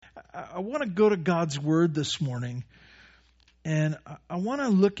I want to go to God's Word this morning, and I want to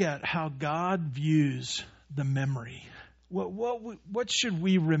look at how God views the memory. What should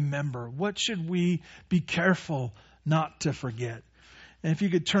we remember? What should we be careful not to forget? And if you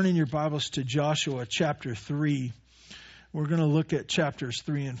could turn in your Bibles to Joshua chapter 3, we're going to look at chapters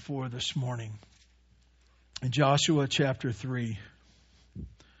 3 and 4 this morning. In Joshua chapter 3.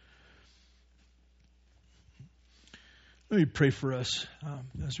 Let me pray for us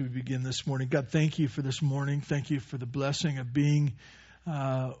as we begin this morning. God, thank you for this morning. Thank you for the blessing of being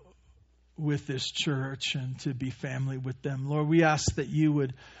with this church and to be family with them. Lord, we ask that you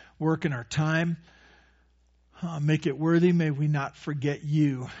would work in our time, make it worthy. May we not forget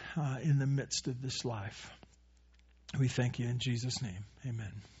you in the midst of this life. We thank you in Jesus' name.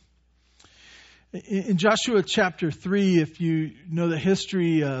 Amen. In Joshua chapter 3, if you know the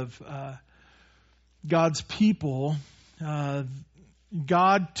history of God's people,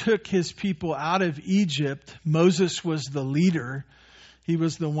 God took his people out of Egypt. Moses was the leader. He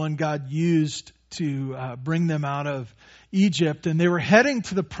was the one God used to bring them out of Egypt. And they were heading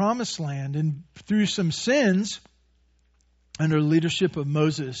to the promised land. And through some sins, under the leadership of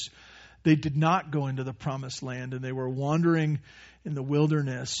Moses, they did not go into the promised land. And they were wandering in the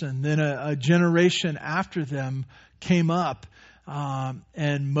wilderness. And then a generation after them came up.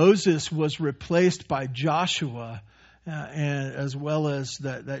 And Moses was replaced by Joshua. And as well as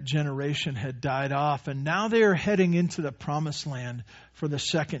that generation had died off. And now they are heading into the promised land for the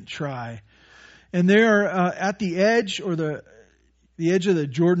second try. And they are at the edge or the edge of the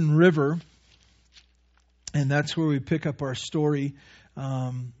Jordan River. And that's where we pick up our story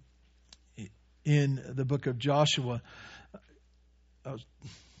in the book of Joshua.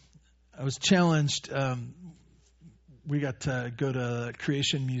 I was challenged. We got to go to the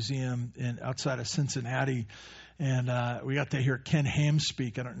Creation Museum outside of Cincinnati. And we got to hear Ken Ham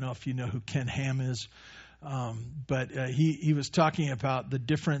speak. I don't know if you know who Ken Ham is. But he was talking about the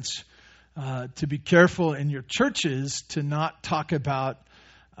difference to be careful in your churches to not talk about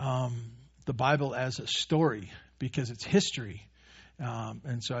the Bible as a story because it's history.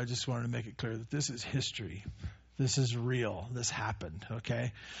 And so I just wanted to make it clear that this is history. This is real. This happened,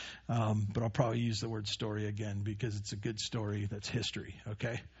 okay? But I'll probably use the word story again because it's a good story that's history,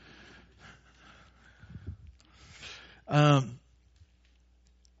 okay?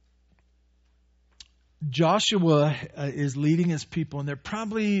 Joshua is leading his people, and they're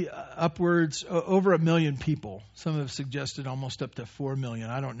probably upwards over 1 million people. Some have suggested almost up to 4 million.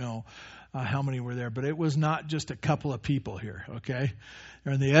 I don't know how many were there, but it was not just a couple of people here, okay?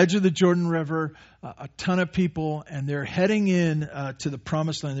 They're on the edge of the Jordan River, a ton of people, and they're heading in to the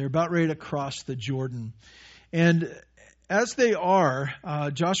promised land. They're about ready to cross the Jordan. And as they are,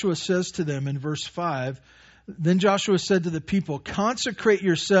 Joshua says to them in verse 5, Then Joshua said to the people, "Consecrate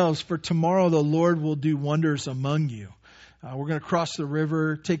yourselves, for tomorrow the Lord will do wonders among you." We're going to cross the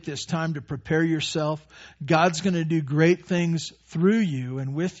river. Take this time to prepare yourself. God's going to do great things through you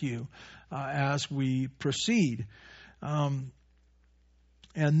and with you as we proceed. And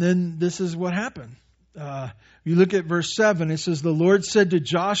then this is what happened. You look at verse 7. It says, "The Lord said to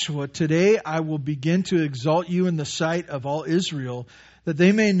Joshua, 'Today I will begin to exalt you in the sight of all Israel, that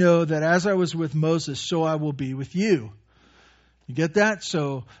they may know that as I was with Moses, so I will be with you.'" You get that?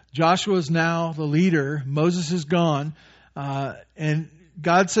 So Joshua is now the leader. Moses is gone. And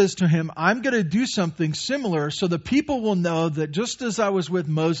God says to him, "I'm going to do something similar so the people will know that just as I was with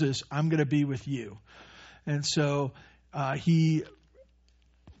Moses, I'm going to be with you." And so he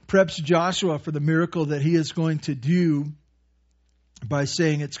preps Joshua for the miracle that he is going to do by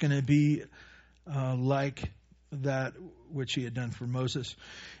saying it's going to be like that which he had done for Moses.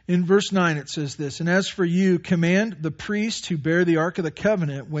 In verse 9 it says this, "And as for you, command the priests who bear the Ark of the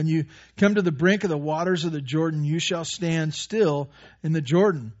Covenant, when you come to the brink of the waters of the Jordan, you shall stand still in the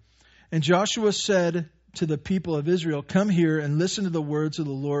Jordan." And Joshua said to the people of Israel, "Come here and listen to the words of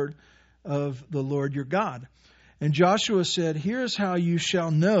the Lord your God." And Joshua said, "Here is how you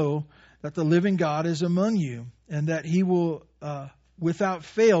shall know that the living God is among you, and that he will without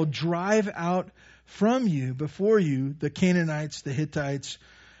fail drive out from you, before you, the Canaanites, the Hittites,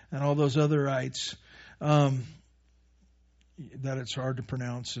 and all those other ites," that it's hard to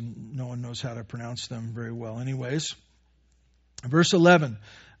pronounce, and no one knows how to pronounce them very well anyways. Verse 11,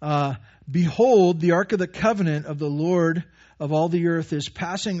 "Behold, the Ark of the Covenant of the Lord of all the earth is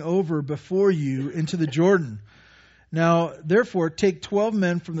passing over before you into the Jordan. Now, therefore, take 12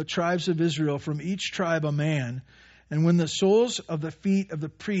 men from the tribes of Israel, from each tribe a man, and when the soles of the feet of the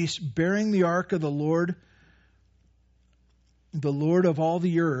priests bearing the ark of the Lord the Lord of all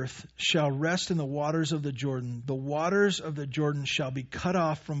the earth, shall rest in the waters of the Jordan. The waters of the Jordan shall be cut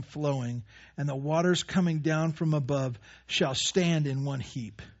off from flowing, and the waters coming down from above shall stand in one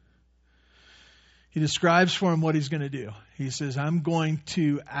heap. He describes for him what he's going to do. He says, I'm going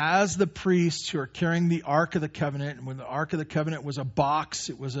to, as the priests who are carrying the Ark of the Covenant, and when the Ark of the Covenant was a box,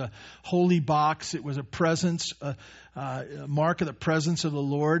 it was a holy box, it was a presence, a mark of the presence of the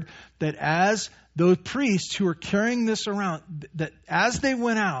Lord, that as those priests who are carrying this around, that as they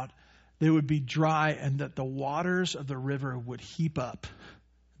went out, they would be dry, and that the waters of the river would heap up,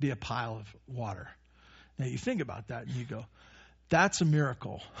 be a pile of water. Now you think about that and you go, that's a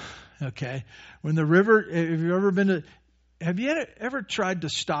miracle. Okay. When the river, have you ever tried to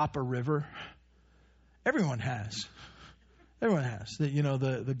stop a river? Everyone has. Everyone has.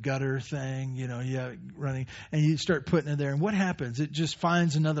 The gutter thing, running, and you start putting it there, and what happens? It just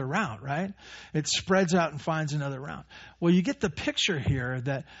finds another route, right? It spreads out and finds another route. Well, you get the picture here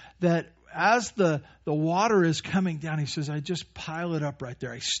that as the water is coming down, he says, I just pile it up right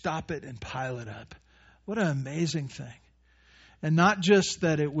there. I stop it and pile it up. What an amazing thing. And not just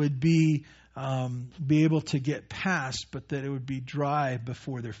that it would be able to get past, but that it would be dry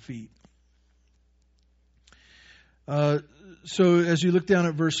before their feet. So as you look down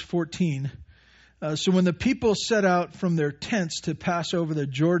at verse 14, so when the people set out from their tents to pass over the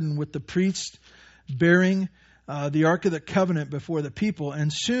Jordan with the priests bearing the Ark of the Covenant before the people,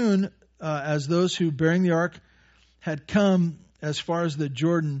 and soon as those who bearing the Ark had come as far as the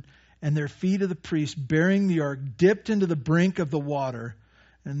Jordan, and their feet of the priests bearing the ark dipped into the brink of the water.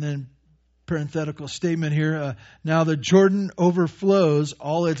 And then parenthetical statement here, now the Jordan overflows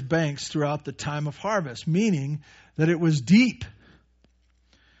all its banks throughout the time of harvest, meaning that it was deep.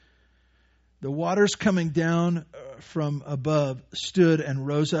 The waters coming down from above stood and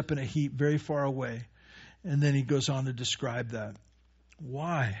rose up in a heap very far away. And then he goes on to describe that.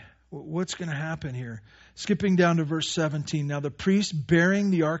 Why? What's going to happen here? Skipping down to verse 17. Now the priest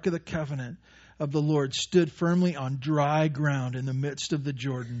bearing the Ark of the Covenant of the Lord stood firmly on dry ground in the midst of the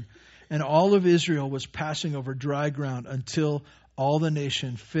Jordan. And all of Israel was passing over dry ground until all the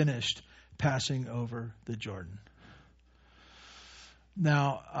nation finished passing over the Jordan.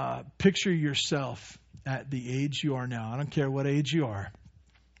 Now, picture yourself at the age you are now. I don't care what age you are.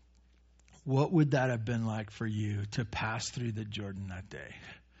 What would that have been like for you to pass through the Jordan that day?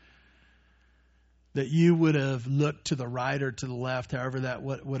 That you would have looked to the right or to the left, however that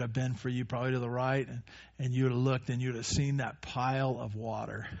would have been for you, probably to the right, and you would have looked and you would have seen that pile of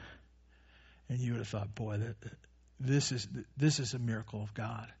water. And you would have thought, boy, this is a miracle of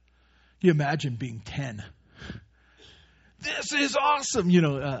God. Can you imagine being 10? This is awesome.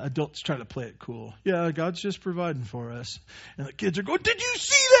 Adults try to play it cool. Yeah, God's just providing for us. And the kids are going, did you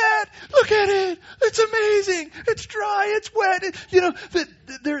see that? Look at it. It's amazing. It's dry. It's wet.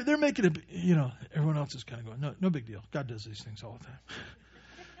 They're making it, everyone else is kind of going, no big deal. God does these things all the time.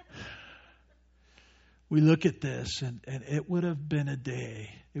 We look at this and it would have been a day.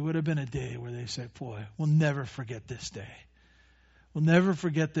 It would have been a day where they say, boy, we'll never forget this day. We'll never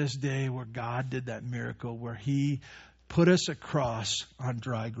forget this day where God did that miracle, where He put us across on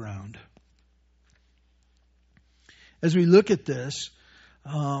dry ground. As we look at this,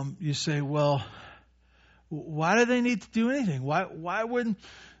 you say, well, why do they need to do anything? Why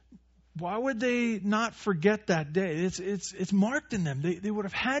would they not forget that day? It's marked in them. They would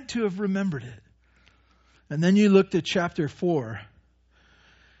have had to have remembered it. And then you looked at chapter 4.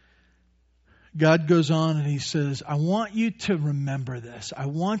 God goes on and He says, I want you to remember this. I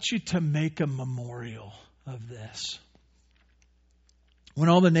want you to make a memorial of this. When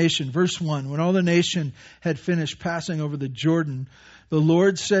all the nation, verse 1, when all the nation had finished passing over the Jordan, the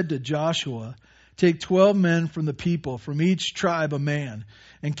Lord said to Joshua, take 12 men from the people, from each tribe a man,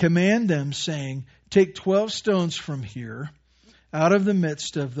 and command them, saying, take 12 stones from here, out of the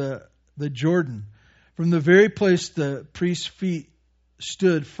midst of the Jordan, from the very place the priest's feet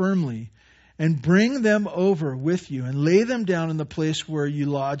stood firmly, and bring them over with you, and lay them down in the place where you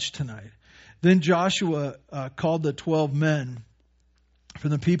lodge tonight. Then Joshua called the 12 men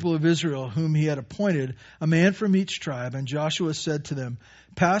from the people of Israel, whom he had appointed, a man from each tribe. And Joshua said to them,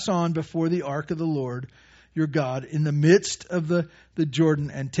 pass on before the ark of the Lord your God in the midst of the Jordan,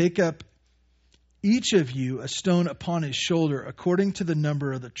 and take up each of you a stone upon his shoulder, according to the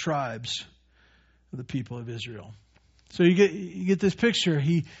number of the tribes of the people of Israel. So you get this picture.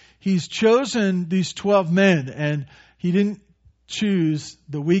 He's chosen these 12 men, and he didn't choose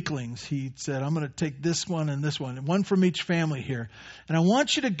the weaklings. He said, I'm going to take this one and one from each family here. And I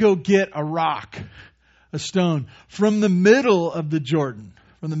want you to go get a rock, a stone, from the middle of the Jordan,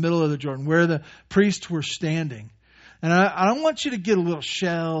 where the priests were standing. And I don't want you to get a little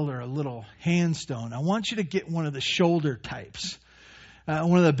shell or a little hand stone. I want you to get one of the shoulder types,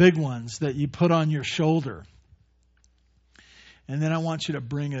 one of the big ones that you put on your shoulder. And then I want you to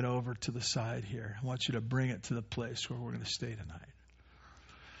bring it over to the side here. I want you to bring it to the place where we're going to stay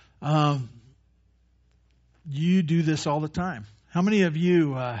tonight. You do this all the time. How many of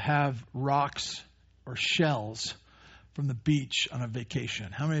you have rocks or shells from the beach on a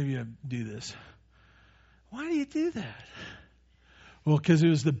vacation? How many of you do this? Why do you do that? Well, because it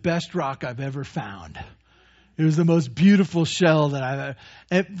was the best rock I've ever found. It was the most beautiful shell that I've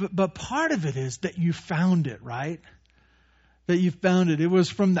ever. But part of it is that you found it, right? That you found it. It was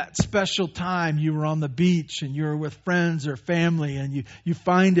from that special time you were on the beach and you were with friends or family, and you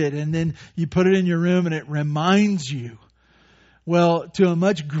find it and then you put it in your room and it reminds you. Well, to a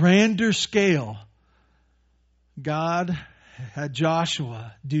much grander scale, God had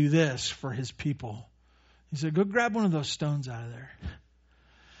Joshua do this for his people. He said, go grab one of those stones out of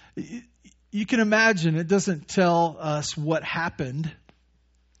there. You can imagine, it doesn't tell us what happened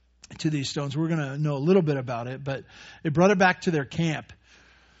to these stones. We're going to know a little bit about it, but they brought it back to their camp.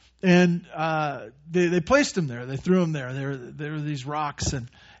 And they placed them there. They threw them there. There were these rocks, and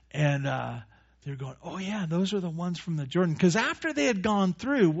they're going, oh yeah, those are the ones from the Jordan. Because after they had gone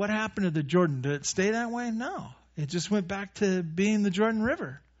through, what happened to the Jordan? Did it stay that way? No. It just went back to being the Jordan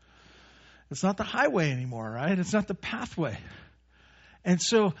River. It's not the highway anymore, right? It's not the pathway. And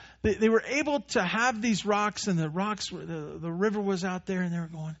so they were able to have these rocks, and the rocks, the river was out there, and they were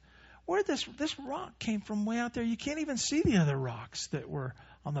going, where this rock came from way out there? You can't even see the other rocks that were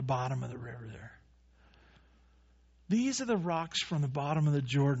on the bottom of the river there. These are the rocks from the bottom of the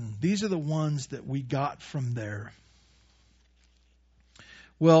Jordan. These are the ones that we got from there.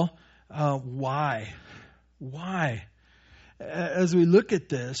 Well, why? Why? As we look at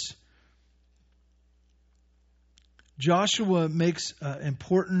this, Joshua makes an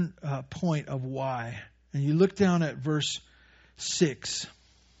important point of why. And you look down at verse 6.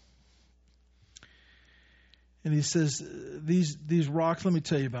 And he says, these rocks, let me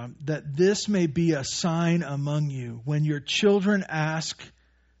tell you about them, that this may be a sign among you. When your children ask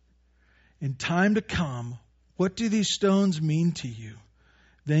in time to come, what do these stones mean to you?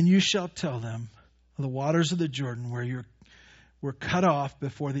 Then you shall tell them, the waters of the Jordan where you were cut off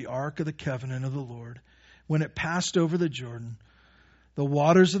before the ark of the covenant of the Lord. When it passed over the Jordan, the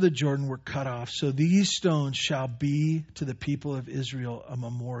waters of the Jordan were cut off. So these stones shall be to the people of Israel a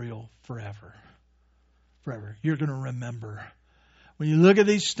memorial forever. Forever. You're going to remember. When you look at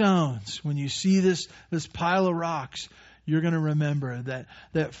these stones, when you see this pile of rocks, you're going to remember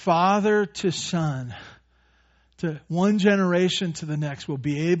that father to son, to one generation to the next, will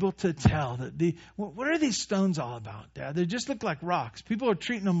be able to tell that what are these stones all about, Dad? They just look like rocks. People are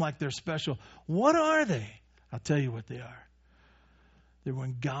treating them like they're special. What are they? I'll tell you what they are. They're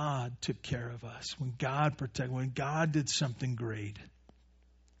when God took care of us, when God protected, when God did something great.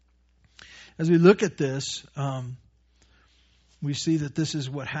 As we look at this, we see that this is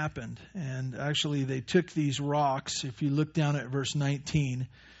what happened. And actually, they took these rocks. If you look down at verse 19,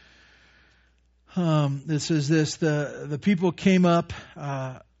 it says this, the people came up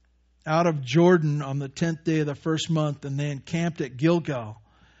out of Jordan on the 10th day of the first month, and they encamped at Gilgal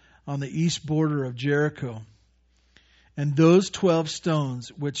on the east border of Jericho. And those 12 stones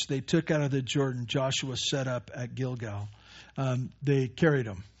which they took out of the Jordan, Joshua set up at Gilgal. They carried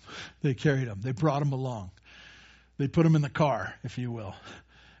them. They carried them. They brought them along. They put them in the car, if you will.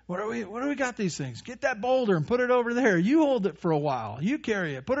 What do we got these things? Get that boulder and put it over there. You hold it for a while. You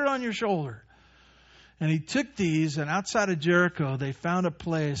carry it. Put it on your shoulder. And he took these, and outside of Jericho, they found a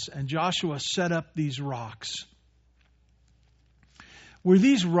place, and Joshua set up these rocks. Were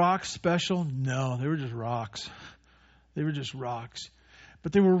these rocks special? No, they were just rocks. They were just rocks.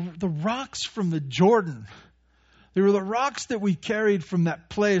 But they were the rocks from the Jordan. They were the rocks that we carried from that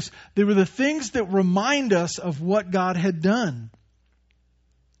place. They were the things that remind us of what God had done.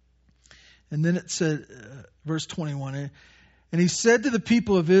 And then it said, verse 21, and he said to the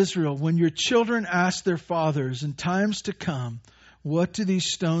people of Israel, when your children ask their fathers in times to come, what do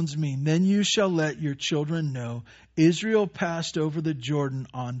these stones mean? Then you shall let your children know Israel passed over the Jordan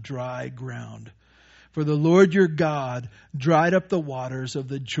on dry ground. For the Lord your God dried up the waters of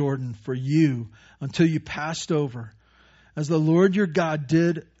the Jordan for you until you passed over, as the Lord your God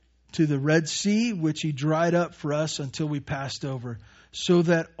did to the Red Sea, which he dried up for us until we passed over, so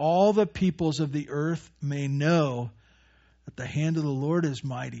that all the peoples of the earth may know that the hand of the Lord is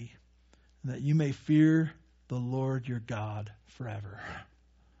mighty, and that you may fear the Lord your God forever.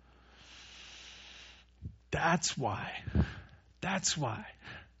 That's why. That's why.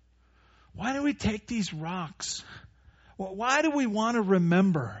 Why do we take these rocks? Well, why do we want to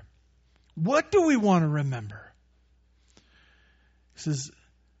remember? What do we want to remember? He says,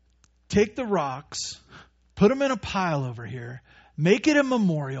 take the rocks, put them in a pile over here, make it a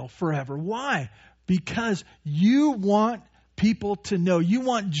memorial forever. Why? Because you want people to know. You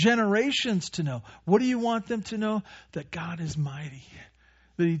want generations to know. What do you want them to know? That God is mighty,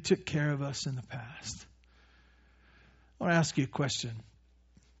 that He took care of us in the past. I want to ask you a question.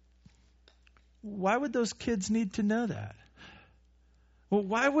 Why would those kids need to know that? Well,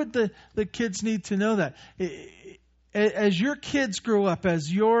 why would the kids need to know that? As your kids grow up,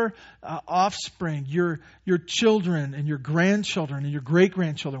 as your offspring, your children and your grandchildren and your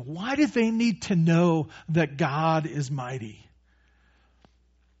great-grandchildren, why do they need to know that God is mighty?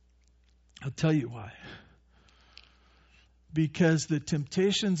 I'll tell you why. Because the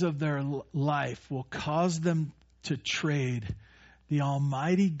temptations of their life will cause them to trade the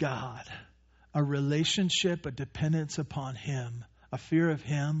Almighty God, a relationship, a dependence upon Him, a fear of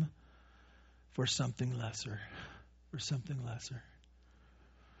Him, for something lesser. For something lesser.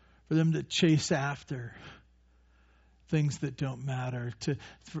 For them to chase after things that don't matter.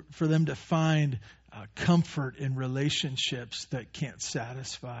 For them to find comfort in relationships that can't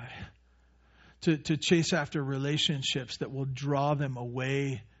satisfy. To chase after relationships that will draw them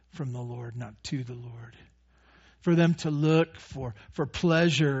away from the Lord, not to the Lord. For them to look for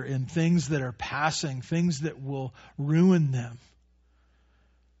pleasure in things that are passing, things that will ruin them.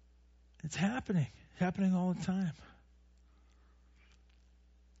 It's happening. It's happening all the time.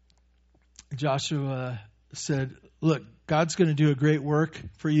 Joshua said, look, God's going to do a great work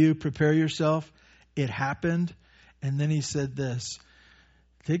for you. Prepare yourself. It happened. And then he said this,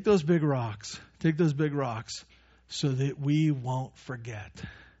 take those big rocks so that we won't forget.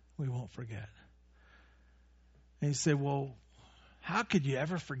 We won't forget. And you say, well, how could you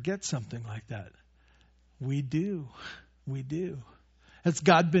ever forget something like that? We do. We do. Has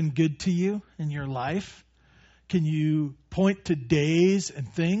God been good to you in your life? Can you point to days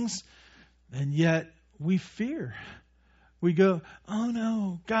and things? And yet we fear. We go, oh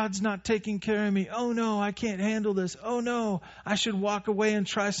no, God's not taking care of me. Oh no, I can't handle this. Oh no, I should walk away and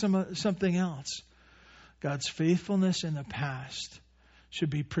try something else. God's faithfulness in the past should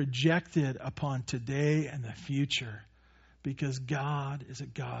be projected upon today and the future, because God is a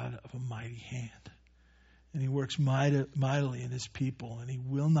God of a mighty hand. And He works mightily in His people, and He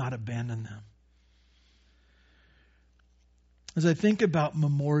will not abandon them. As I think about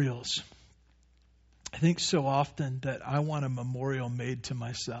memorials, I think so often that I want a memorial made to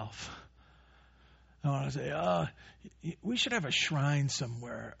myself. I want to say, we should have a shrine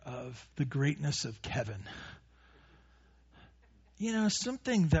somewhere of the greatness of Kevin. You know,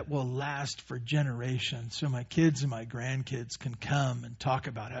 something that will last for generations so my kids and my grandkids can come and talk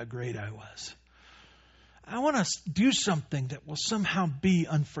about how great I was. I want to do something that will somehow be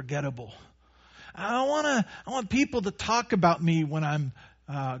unforgettable. I want people to talk about me when I'm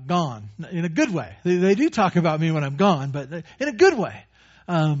gone, in a good way. They do talk about me when I'm gone, but in a good way.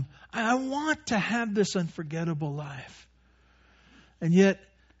 I want to have this unforgettable life. And yet,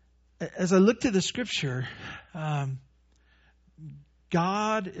 as I look to the Scripture,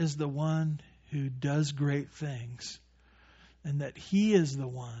 God is the one who does great things, and that He is the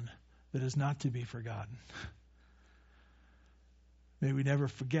one that is not to be forgotten. May we never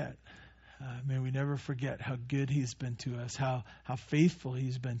forget. May we never forget how good He's been to us, how faithful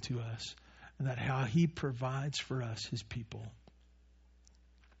He's been to us, and that how He provides for us, His people.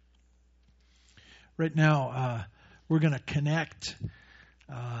 Right now, we're going to connect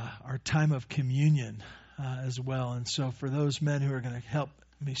our time of communion as well. And so for those men who are going to help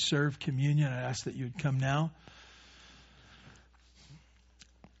me serve communion, I ask that you would come now.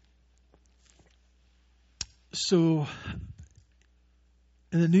 So,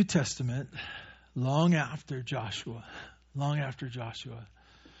 in the New Testament, long after Joshua,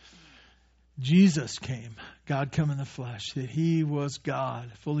 Jesus came, God come in the flesh, that He was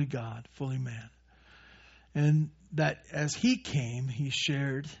God, fully man. And that as He came, He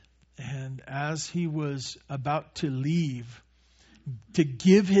shared, and as He was about to leave, to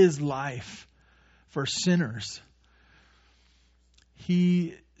give His life for sinners,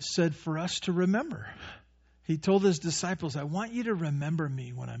 He said for us to remember. He told His disciples, I want you to remember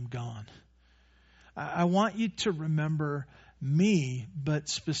me when I'm gone. I want you to remember me, but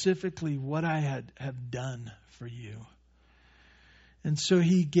specifically what I have done for you. And so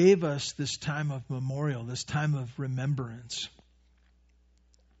He gave us this time of memorial, this time of remembrance.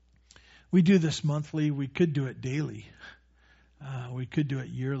 We do this monthly. We could do it daily. We could do it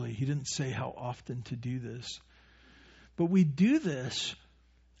yearly. He didn't say how often to do this. But we do this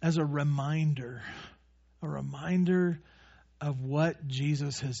as a reminder a reminder of what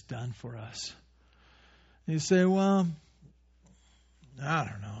Jesus has done for us. And you say, well, I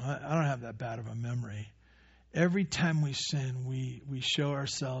don't know. I don't have that bad of a memory. Every time we sin, we show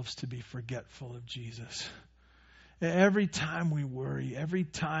ourselves to be forgetful of Jesus. Every time we worry, every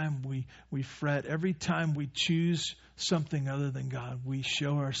time we fret, every time we choose something other than God, we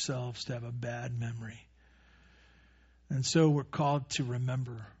show ourselves to have a bad memory. And so we're called to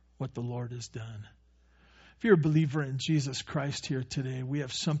remember what the Lord has done. If you're a believer in Jesus Christ here today, we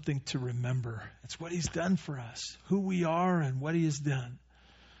have something to remember. It's what He's done for us, who we are and what He has done.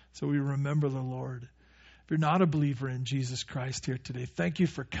 So we remember the Lord. If you're not a believer in Jesus Christ here today, thank you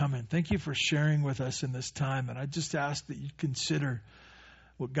for coming. Thank you for sharing with us in this time. And I just ask that you consider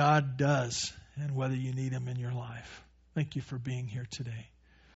what God does and whether you need Him in your life. Thank you for being here today.